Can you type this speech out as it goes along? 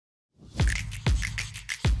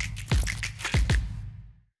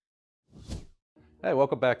Hey,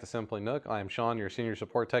 welcome back to Simply NUC. I am Sean, your senior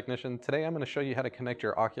support technician. Today I'm going to show you how to connect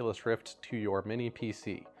your Oculus Rift to your mini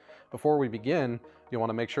PC. Before we begin, you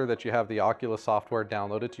want to make sure that you have the Oculus software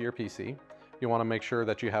downloaded to your PC. You want to make sure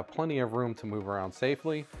that you have plenty of room to move around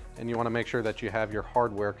safely, and you want to make sure that you have your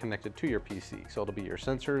hardware connected to your PC. So it'll be your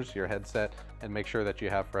sensors, your headset, and make sure that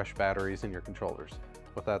you have fresh batteries in your controllers.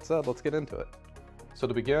 With that said, let's get into it. So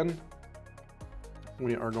to begin,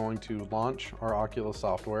 we are going to launch our Oculus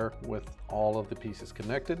software with all of the pieces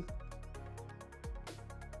connected.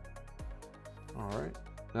 All right,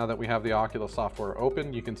 now that we have the Oculus software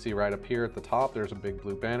open, you can see right up here at the top, there's a big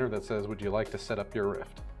blue banner that says, would you like to set up your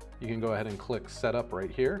Rift? You can go ahead and click Setup right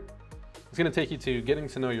here. It's gonna take you to getting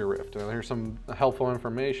to know your Rift. Here's some helpful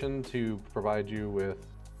information to provide you with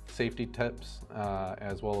safety tips,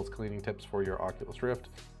 as well as cleaning tips for your Oculus Rift.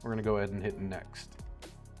 We're gonna go ahead and hit Next.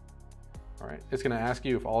 All right, it's going to ask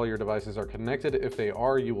you if all your devices are connected. If they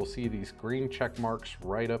are, you will see these green check marks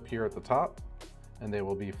right up here at the top, and they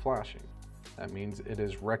will be flashing. That means it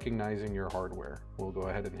is recognizing your hardware. We'll go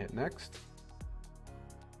ahead and hit Next.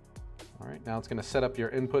 All right, now it's going to set up your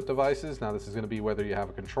input devices. Now this is going to be whether you have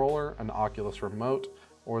a controller, an Oculus remote,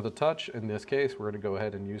 or the touch. In this case, we're going to go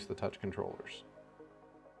ahead and use the touch controllers.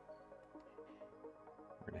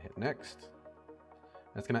 We're going to hit Next.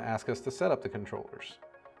 And it's going to ask us to set up the controllers.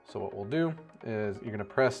 So what we'll do is you're going to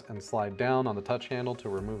press and slide down on the touch handle to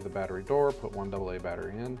remove the battery door, put one AA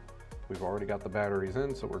battery in. We've already got the batteries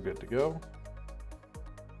in, so we're good to go.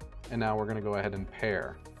 And now we're going to go ahead and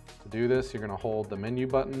pair. To do this, you're going to hold the menu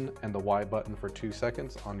button and the Y button for 2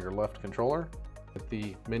 seconds on your left controller. With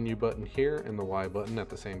the menu button here and the Y button at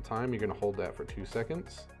the same time, you're going to hold that for 2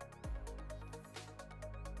 seconds.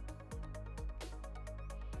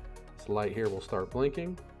 This light here will start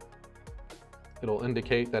blinking. It'll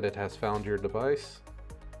indicate that it has found your device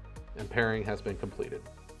and pairing has been completed.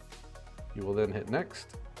 You will then hit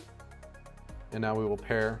Next, and now we will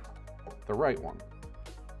pair the right one.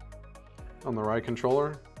 On the right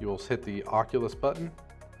controller, you will hit the Oculus button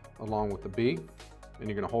along with the B, and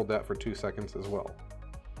you're going to hold that for 2 seconds as well.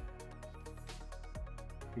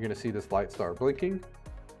 You're going to see this light start blinking.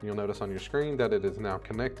 You'll notice on your screen that it is now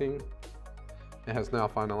connecting. It has now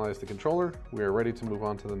finalized the controller. We are ready to move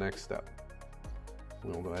on to the next step.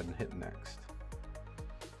 We'll go ahead and hit Next.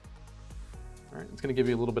 All right, it's going to give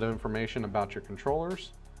you a little bit of information about your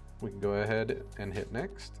controllers. We can go ahead and hit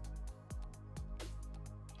Next.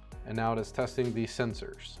 And now it is testing the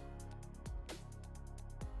sensors.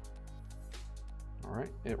 All right,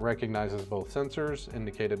 it recognizes both sensors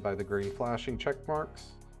indicated by the green flashing check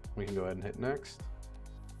marks. We can go ahead and hit Next.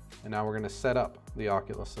 And now we're going to set up the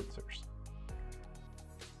Oculus sensors.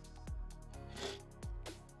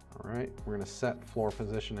 All right, we're going to set floor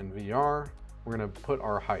position in VR. We're going to put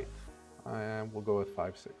our height. We'll go with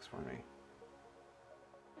 5'6" for me.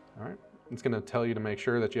 All right, it's going to tell you to make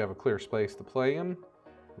sure that you have a clear space to play in.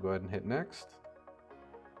 We'll go ahead and hit Next.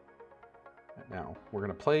 And now we're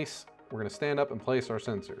going to stand up and place our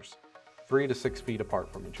sensors 3 to 6 feet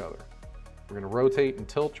apart from each other. We're going to rotate and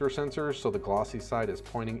tilt your sensors so the glossy side is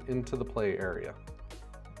pointing into the play area.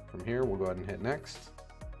 From here, we'll go ahead and hit Next.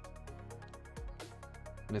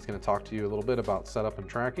 And it's going to talk to you a little bit about setup and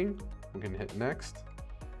tracking. We can hit Next.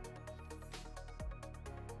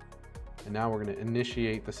 And now we're going to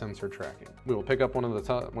initiate the sensor tracking. We will pick up one of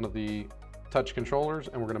the touch controllers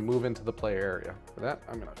and we're going to move into the play area. For that,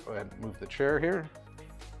 I'm going to go ahead and move the chair here.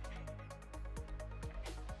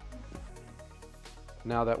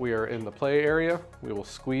 Now that we are in the play area, we will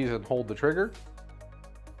squeeze and hold the trigger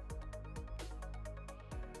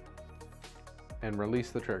and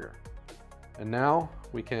release the trigger. And now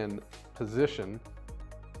we can position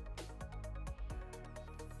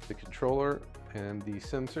the controller and the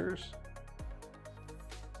sensors.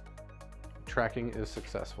 Tracking is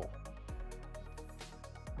successful.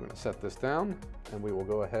 I'm going to set this down and we will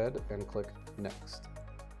go ahead and click Next.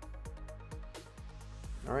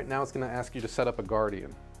 All right, now it's going to ask you to set up a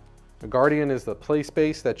Guardian. A Guardian is the play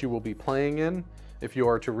space that you will be playing in. If you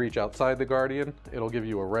are to reach outside the Guardian, it'll give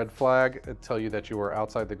you a red flag and tell you that you are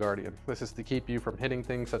outside the Guardian. This is to keep you from hitting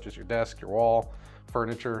things such as your desk, your wall,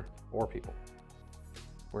 furniture, or people.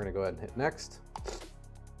 We're going to go ahead and hit Next.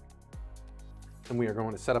 And we are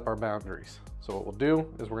going to set up our boundaries. So what we'll do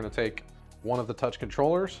is we're going to take one of the touch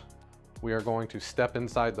controllers. We are going to step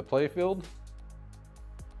inside the play field.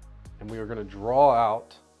 And we are going to draw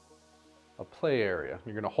out a play area.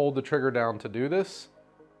 You're going to hold the trigger down to do this.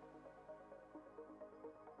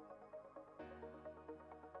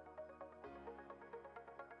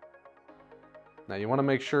 Now you want to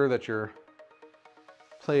make sure that your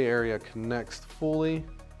play area connects fully.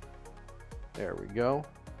 There we go.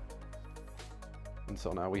 And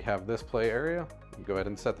so now we have this play area. You go ahead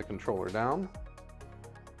and set the controller down.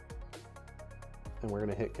 And we're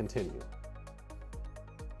going to hit continue.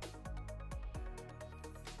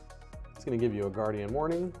 It's going to give you a Guardian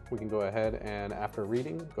warning. We can go ahead and, after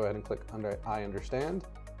reading, go ahead and click under I understand.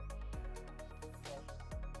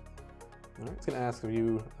 All right, it's going to ask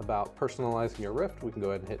you about personalizing your Rift. We can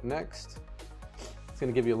go ahead and hit next. It's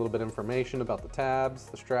going to give you a little bit of information about the tabs,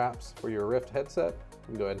 the straps for your Rift headset.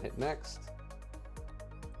 We can go ahead and hit next.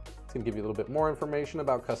 It's going to give you a little bit more information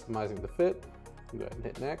about customizing the fit. You can go ahead and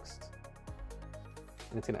hit next.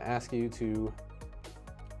 And it's going to ask you to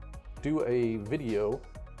do a video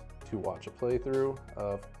to watch a playthrough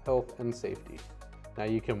of health and safety. Now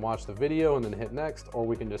you can watch the video and then hit next, or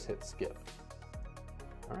we can just hit skip.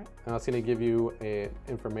 All right, now it's going to give you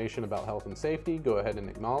information about health and safety. Go ahead and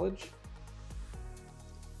acknowledge.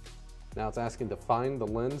 Now it's asking to find the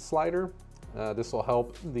lens slider. This will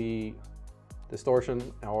help the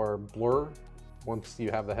distortion or blur once you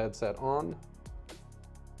have the headset on.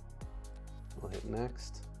 We'll hit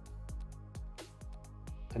next.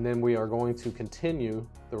 And then we are going to continue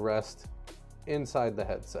the rest inside the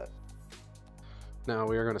headset. Now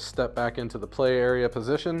we are going to step back into the play area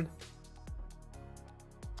position.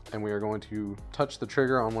 And we are going to touch the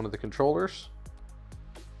trigger on one of the controllers.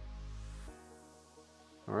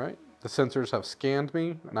 All right, the sensors have scanned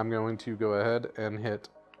me, and I'm going to go ahead and hit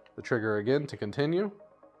the trigger again to continue.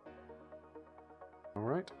 All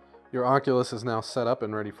right, your Oculus is now set up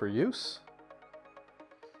and ready for use.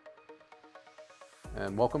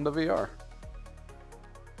 And welcome to VR.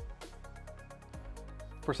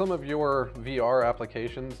 For some of your VR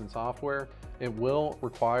applications and software, it will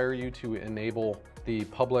require you to enable the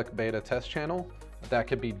public beta test channel. That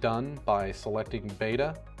could be done by selecting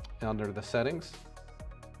beta under the settings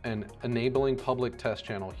and enabling public test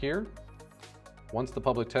channel here. Once the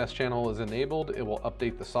public test channel is enabled, it will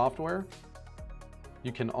update the software.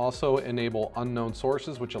 You can also enable unknown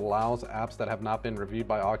sources, which allows apps that have not been reviewed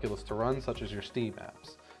by Oculus to run, such as your Steam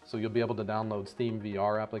apps. So you'll be able to download Steam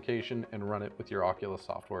VR application and run it with your Oculus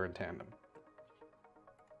software in tandem.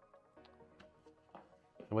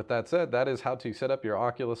 And with that said, that is how to set up your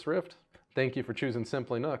Oculus Rift. Thank you for choosing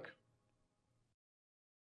Simply NUC.